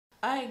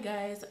Alright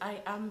guys, I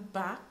am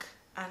back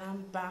and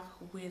I'm back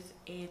with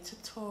a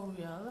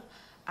tutorial,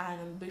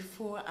 and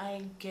before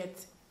I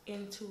get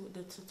into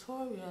the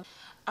tutorial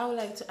I would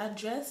like to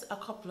address a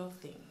couple of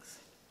things.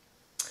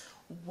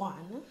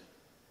 One,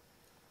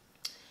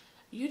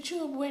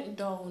 YouTube went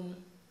down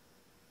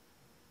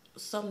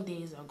some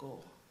days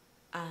ago,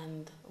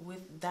 and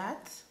with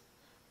that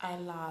I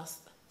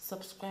lost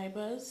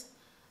subscribers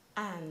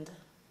and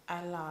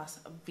I lost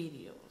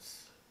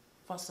videos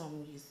for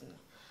some reason.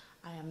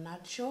 I am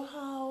not sure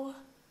how,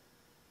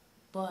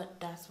 but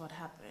that's what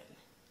happened.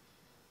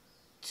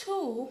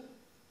 Two,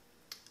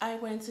 I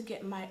went to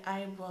get my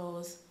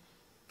eyebrows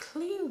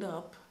cleaned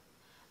up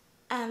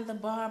and the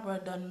barber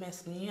done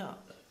messed me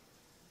up.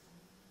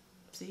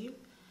 See?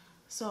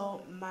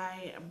 So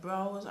my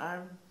brows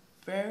are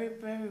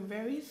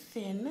very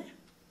thin,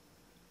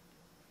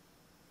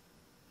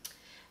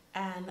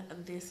 and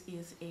this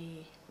is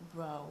a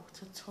brow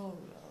tutorial.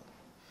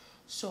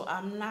 So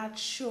I'm not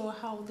sure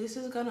how this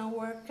is gonna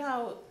work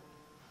out.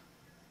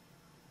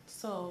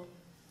 So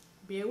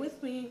bear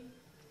with me.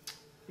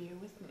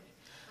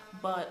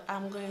 But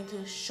I'm going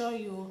to show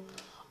you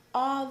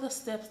all the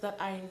steps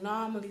that I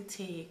normally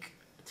take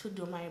to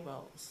do my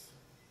brows.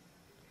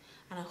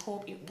 And I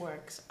hope it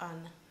works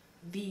on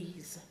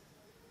these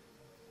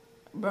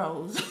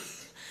brows.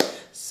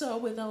 So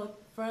without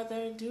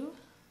further ado,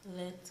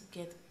 let's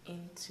get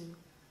into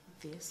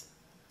this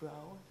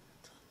brow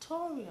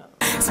tutorial.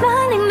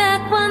 Smiling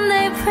back when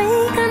they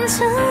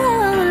consoler.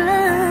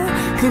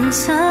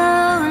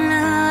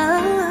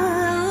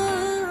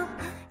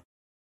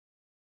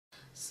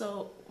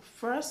 So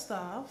first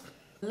off,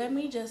 let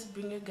me just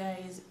bring you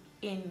guys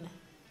in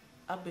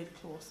a bit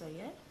closer,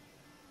 yeah?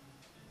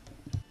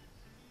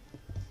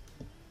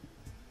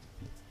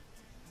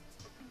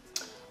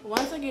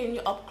 Once again,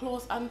 you're up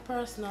close and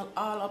personal,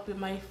 all up in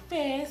my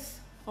face,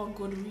 for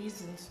good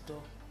reasons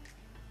though.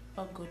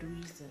 For good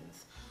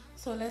reasons.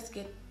 So let's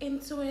get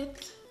into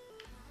it.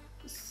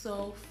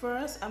 So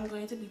first I'm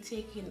going to be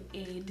taking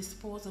a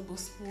disposable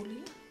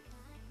spoolie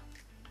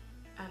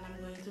and I'm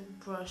going to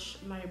brush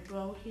my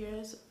brow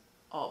hairs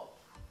up.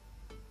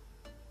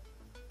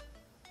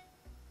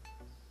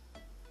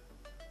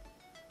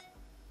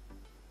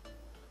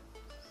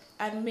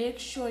 And make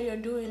sure you're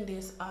doing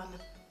this on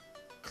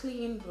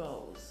clean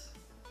brows.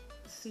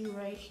 See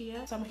right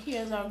here, some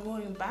hairs are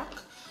going back,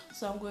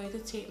 so I'm going to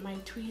take my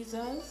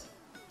tweezers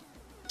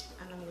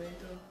and I'm going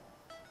to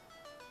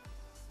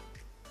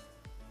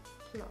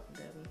pluck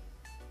them.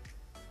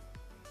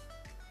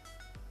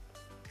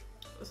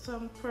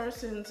 Some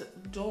persons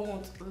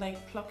don't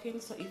like plucking,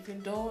 so if you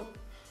don't,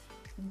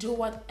 do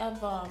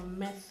whatever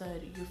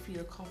method you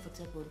feel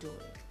comfortable doing.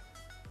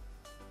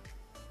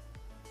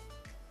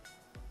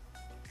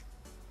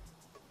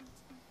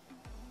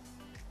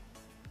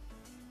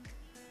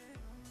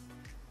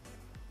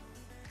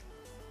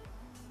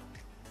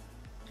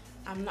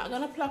 I'm not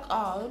gonna pluck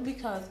all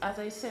because, as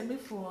I said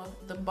before,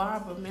 the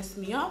barber messed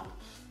me up,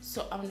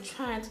 so I'm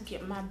trying to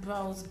get my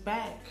brows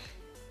back,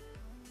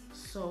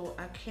 so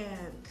I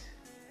can't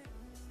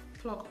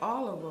pluck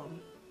all of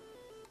them.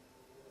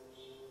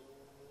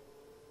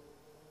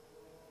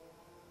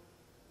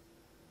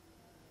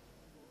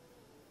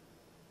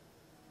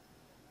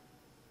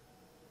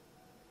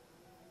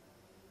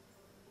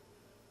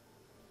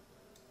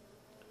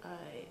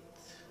 Alright.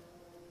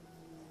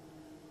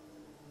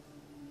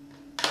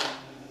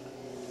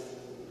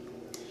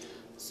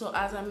 So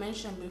as I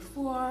mentioned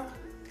before,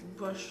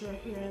 brush your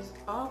hairs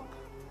up,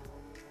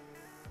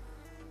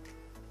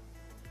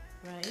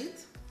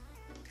 right?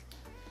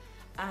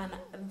 And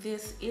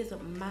this is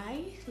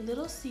my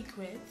little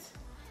secret.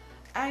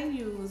 I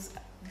use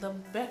the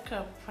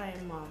Becca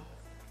primer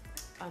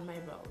on my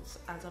brows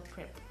as a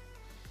prep.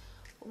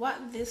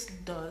 What this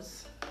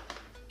does,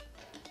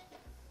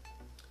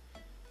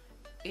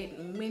 it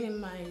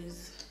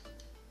minimizes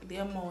the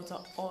amount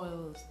of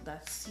oils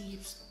that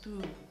seeps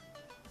through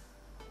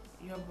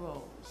your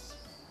brows.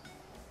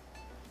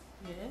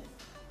 Yeah,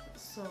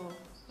 so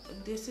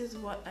this is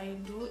what I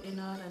do in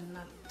order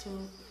not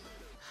to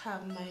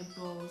have my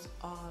brows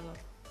all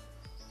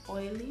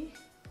oily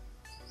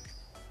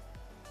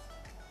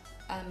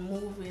and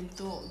moving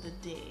throughout the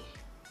day.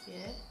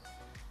 Yeah,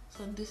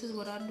 so this is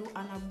what I do,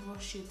 and I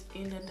brush it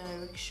in the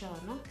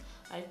direction,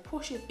 I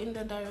push it in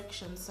the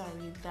direction,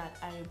 sorry, that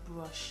I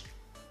brush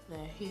the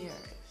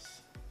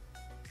hairs.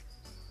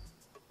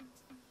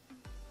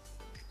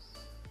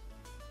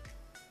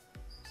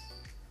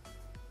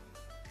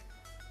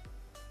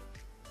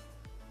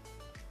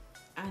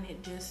 And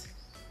it just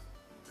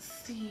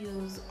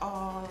seals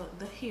all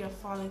the hair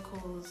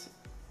follicles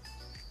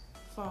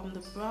from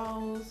the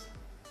brows,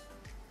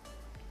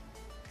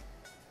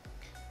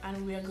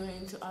 and we are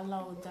going to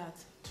allow that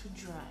to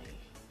dry,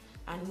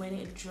 and when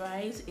it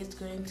dries it's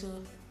going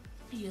to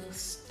feel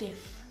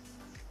stiff,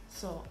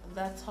 so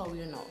that's how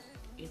you know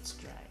it's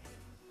dry.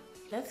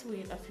 Let's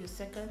wait a few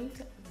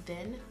seconds,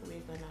 then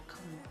we're gonna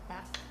come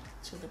back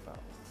to the brows.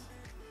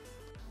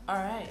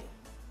 Alright,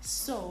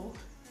 so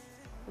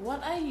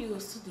What I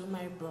use to do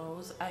my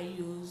brows, I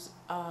use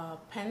a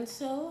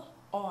pencil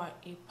or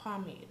a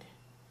pomade.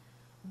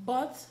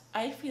 But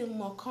I feel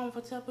more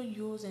comfortable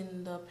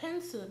using the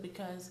pencil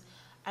because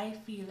I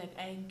feel like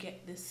I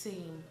get the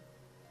same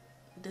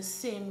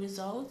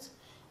result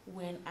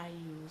when I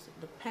use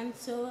the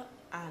pencil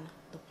and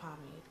the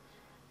pomade.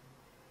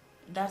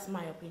 That's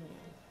my opinion.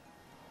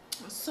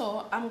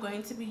 So I'm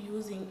going to be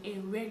using a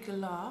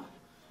regular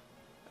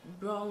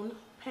brown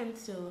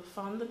pencil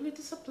from the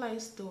beauty supply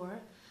store,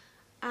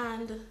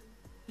 and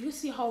you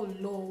see how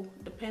low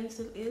the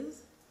pencil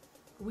is?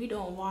 We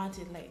don't want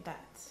it like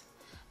that.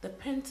 The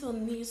pencil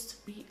needs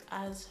to be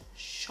as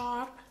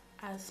sharp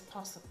as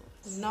possible.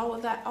 Now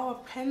that our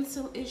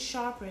pencil is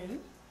sharpened,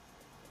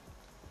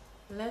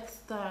 let's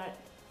start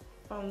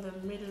from the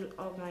middle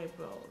of my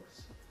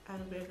brows,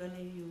 and we're going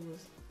to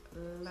use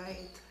a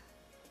light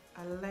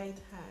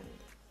hand.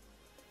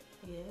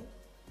 Yeah.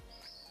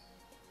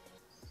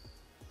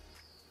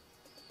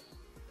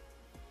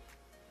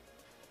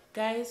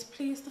 Guys,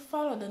 please to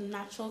follow the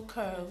natural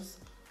curves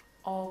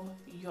of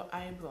your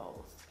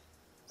eyebrows.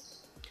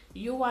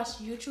 You watch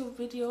YouTube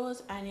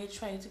videos and you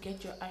try to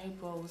get your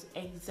eyebrows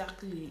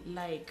exactly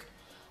like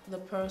the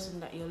person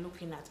that you're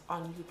looking at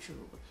on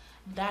YouTube.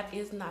 That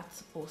is not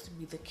supposed to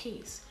be the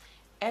case.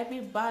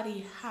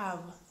 Everybody have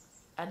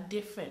a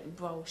different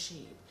brow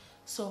shape,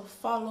 so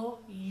follow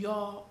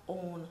your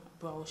own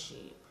brow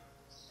shape.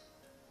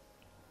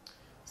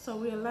 So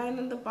we're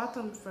lining the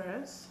bottom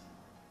first.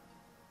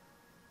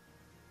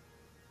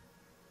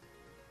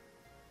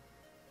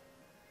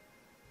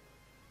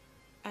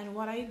 And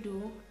what I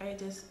do, I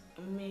just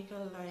make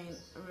a line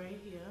right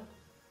here,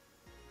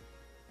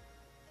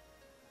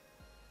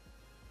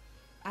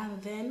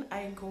 and then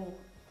I go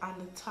on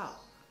the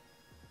top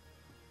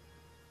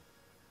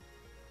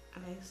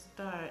and I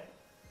start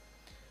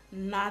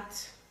not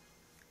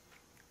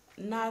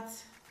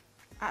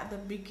at the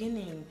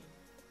beginning,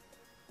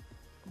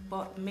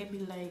 but maybe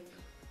like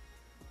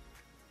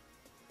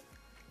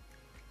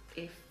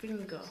a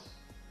finger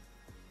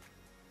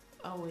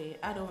away.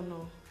 I don't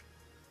know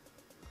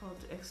how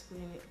to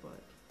explain it,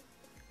 but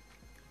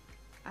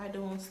I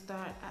don't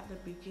start at the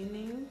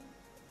beginning,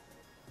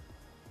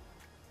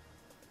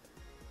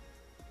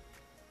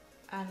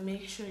 and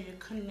make sure you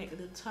connect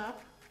the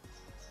top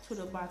to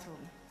the bottom,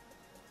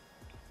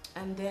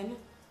 and then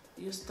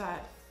you start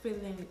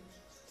filling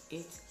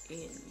it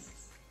in.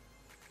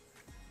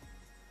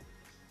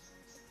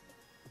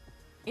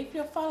 If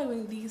you're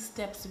following these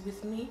steps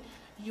with me,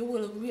 you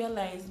will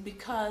realize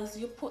because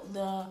you put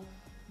the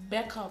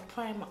Becca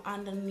primer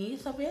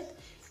underneath of it,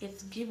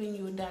 it's giving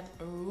you that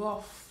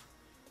rough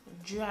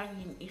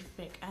dragging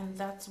effect, and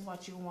that's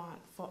what you want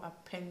for a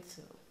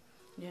pencil.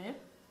 Yeah.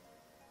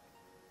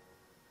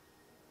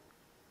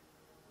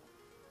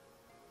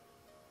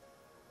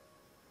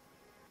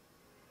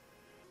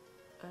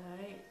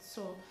 Alright,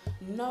 so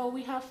now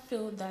we have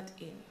filled that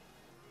in.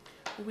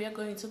 We are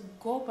going to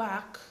go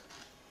back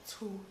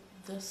to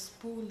the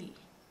spoolie,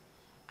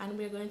 and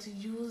we're going to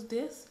use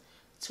this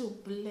to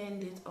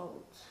blend it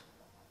out.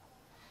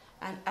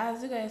 And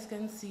as you guys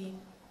can see,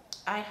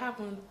 I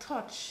haven't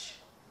touched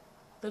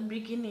the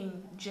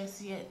beginning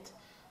just yet.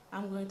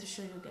 I'm going to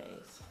show you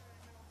guys.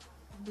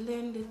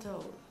 Blend it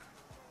out.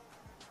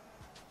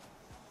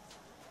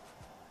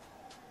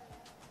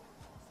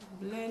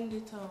 Blend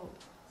it out.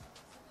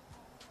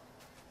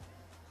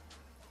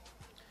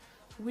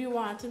 We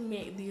want to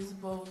make these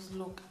brows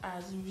look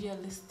as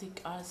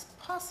realistic as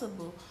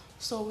possible,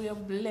 so we are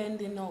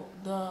blending out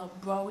the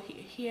brow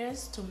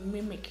hairs to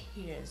mimic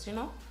hairs, you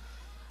know,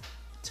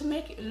 to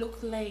make it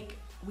look like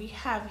we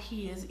have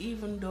hairs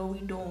even though we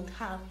don't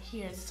have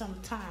hairs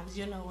sometimes.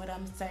 You know what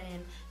I'm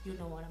saying? You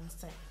know what I'm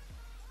saying.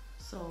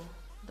 So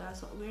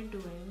that's what we're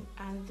doing.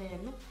 And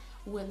then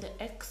with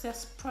the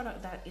excess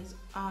product that is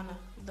on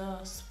the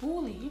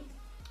spoolie,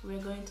 we're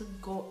going to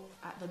go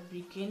at the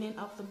beginning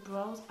of the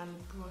brows and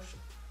brush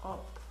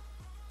up.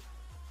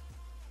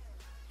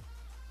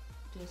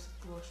 Just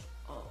brush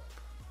up.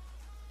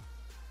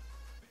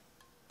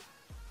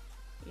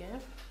 Yeah.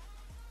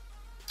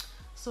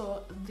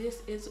 So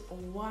this is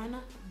one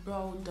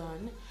brow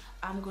done.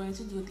 I'm going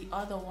to do the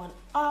other one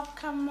off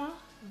camera,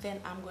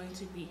 then I'm going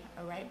to be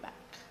right back.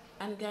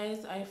 And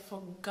guys, I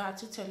forgot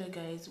to tell you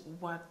guys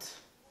what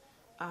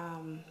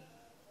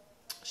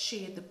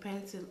shade the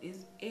pencil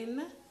is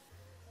in,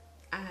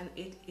 and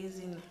it is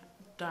in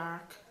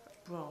dark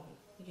brown.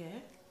 Yeah,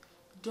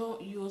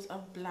 don't use a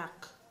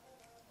black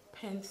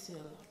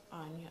pencil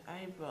on your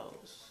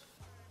eyebrows,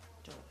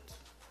 don't.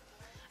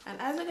 And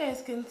as you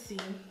guys can see,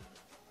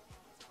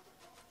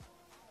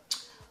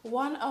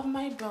 one of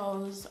my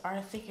brows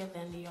are thicker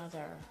than the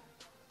other.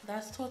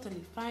 That's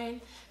totally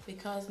fine,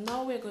 because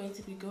now we're going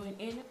to be going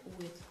in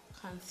with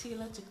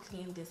concealer to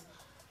clean this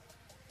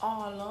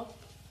all up.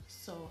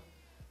 So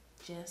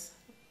just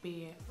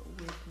bear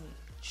with me.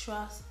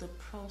 Trust the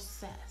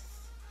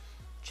process.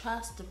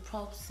 Trust the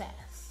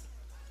process.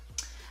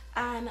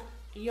 And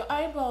your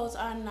eyebrows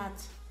are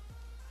not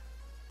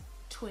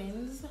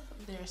twins,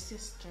 they're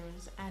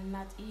sisters, and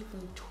not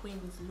even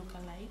twins look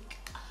alike.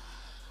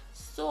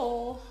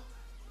 So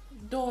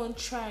don't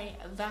try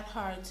that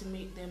hard to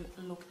make them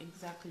look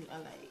exactly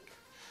alike.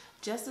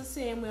 Just the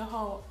same way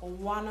how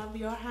one of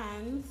your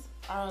hands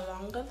are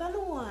longer than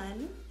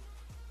one,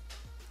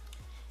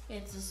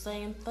 it's the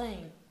same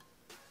thing.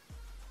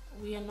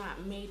 We are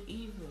not made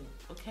even,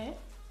 okay?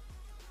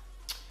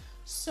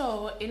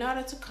 So in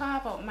order to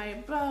carve out my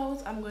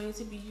brows, I'm going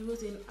to be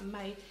using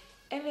my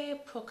LA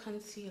Pro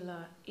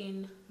concealer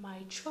in my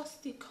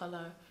trusty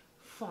color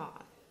Fawn.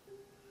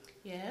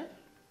 Yeah.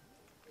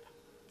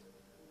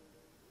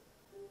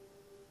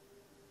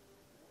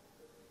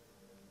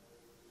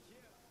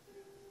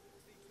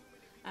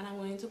 And I'm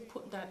going to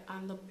put that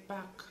on the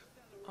back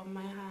of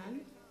my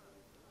hand.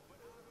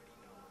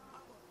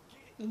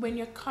 When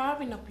you're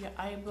carving up your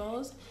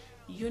eyebrows,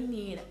 you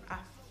need a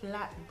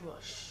flat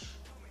brush.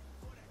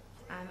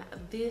 And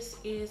this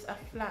is a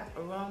flat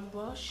round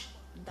brush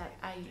that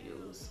I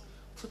use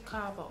to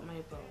carve out my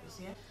brows,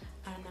 yeah?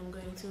 And I'm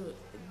going to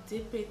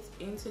dip it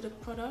into the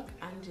product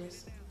and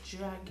just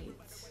drag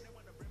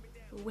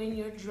it. When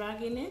you're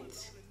dragging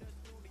it,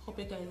 hope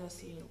you guys are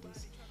seeing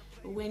this.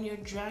 When you're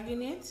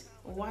dragging it,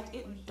 what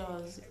it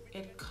does,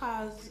 it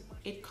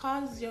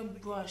causes your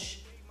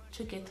brush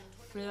to get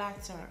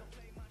flatter.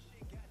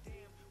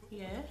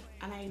 Yeah,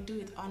 and I do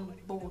it on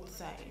both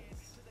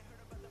sides.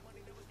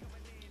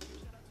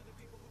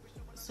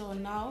 So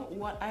now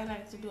what I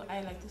like to do, I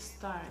like to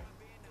start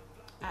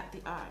at the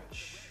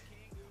arch.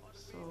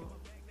 So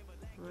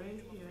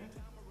right here.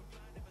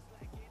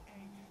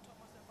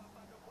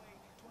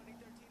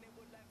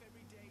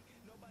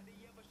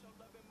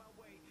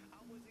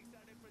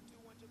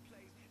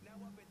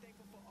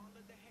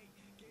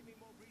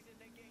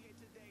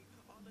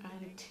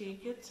 And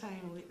take your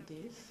time with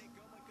this.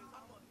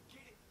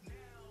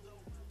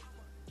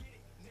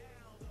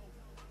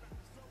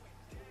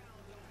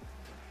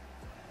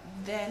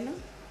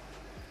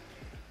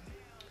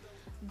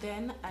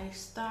 Then I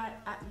start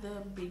at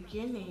the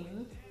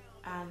beginning,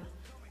 and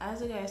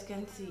as you guys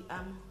can see,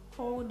 I'm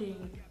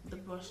holding the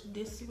brush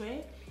this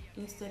way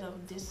instead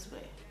of this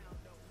way,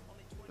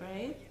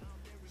 right?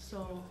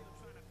 So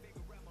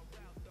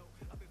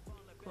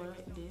go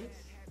like this,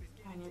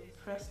 and you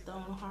press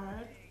down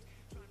hard,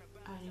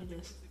 and you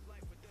just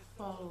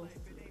follow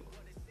through.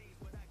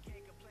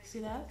 See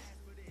that?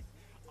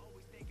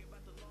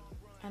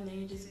 And then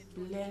you just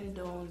blend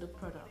down the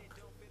product.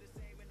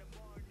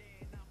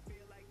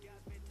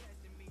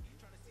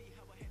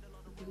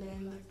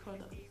 Blend the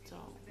product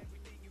down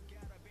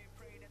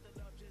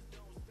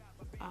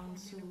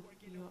onto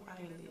your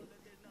eyelid.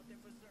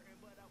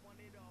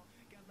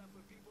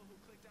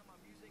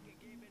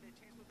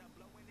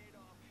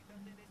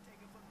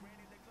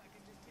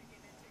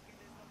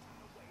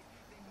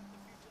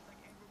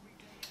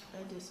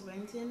 I just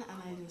went in and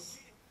I just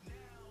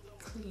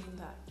cleaned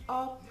that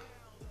up.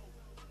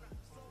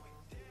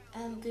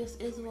 And this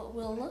is what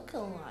we're looking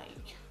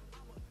like.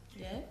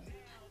 Yeah.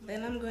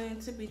 Then I'm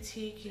going to be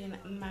taking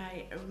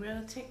my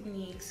Real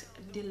Techniques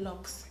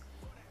Deluxe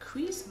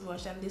crease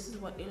brush, and this is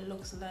what it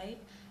looks like.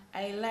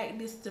 I like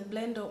this to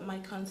blend out my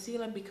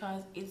concealer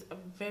because it's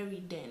very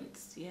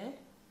dense, yeah?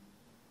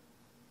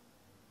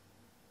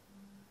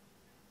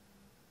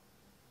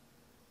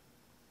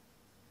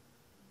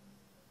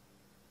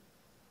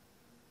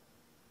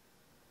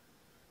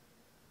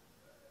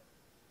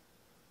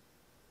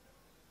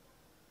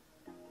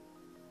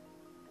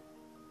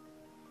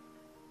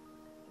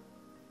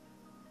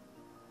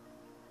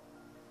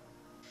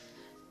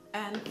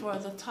 And for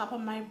the top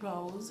of my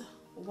brows,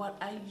 what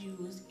I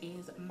use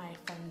is my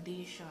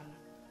foundation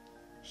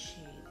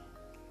shade,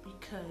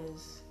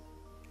 because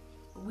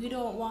we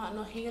don't want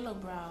no halo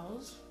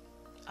brows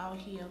out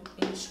here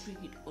in the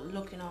street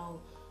looking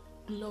all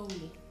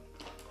glowy.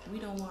 We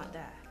don't want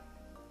that.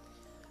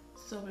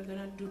 So we're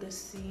gonna do the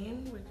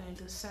same. We're going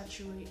to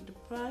saturate the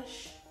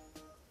brush,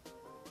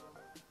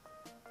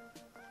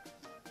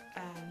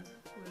 and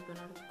we're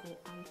gonna go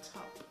on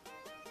top.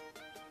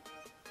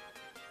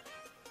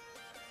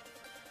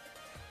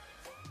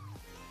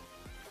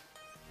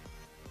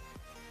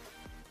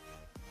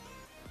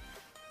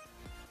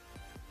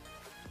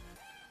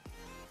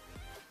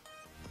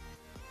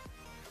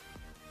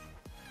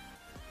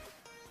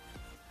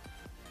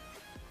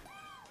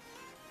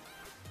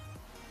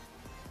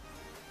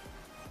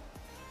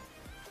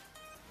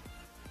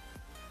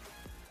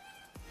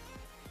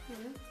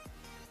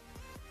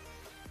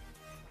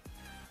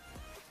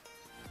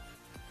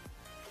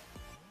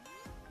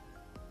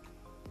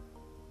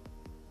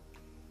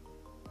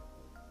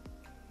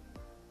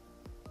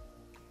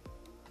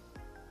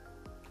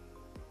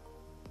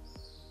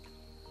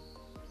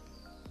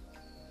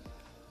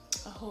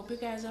 I hope you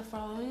guys are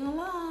following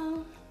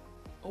along.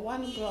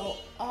 One brow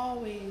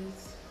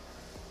always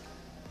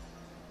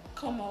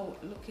come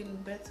out looking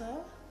better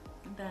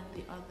than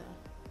the other.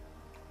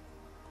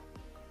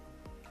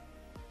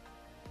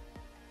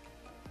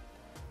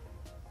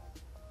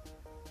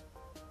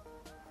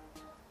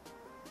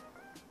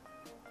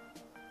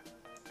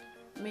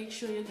 Make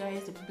sure you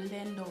guys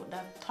blend out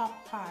that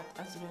top part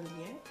as well,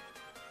 yeah?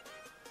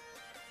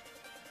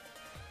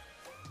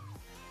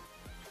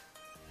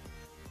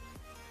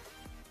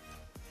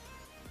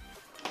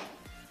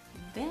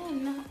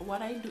 Then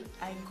what I do,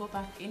 I go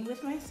back in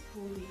with my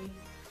spoolie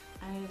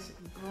and just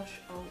brush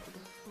out the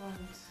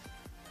front.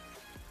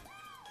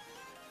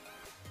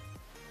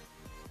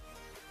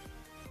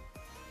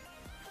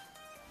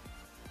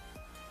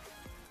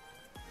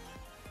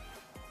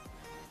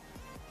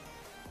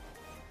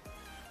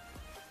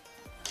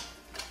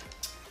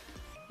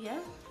 Yeah,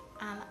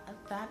 and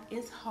that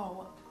is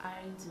how I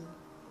do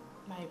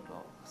my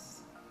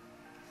brows.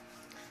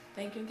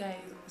 Thank you guys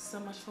so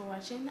much for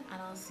watching,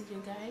 and I'll see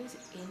you guys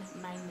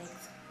in my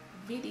next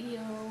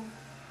video.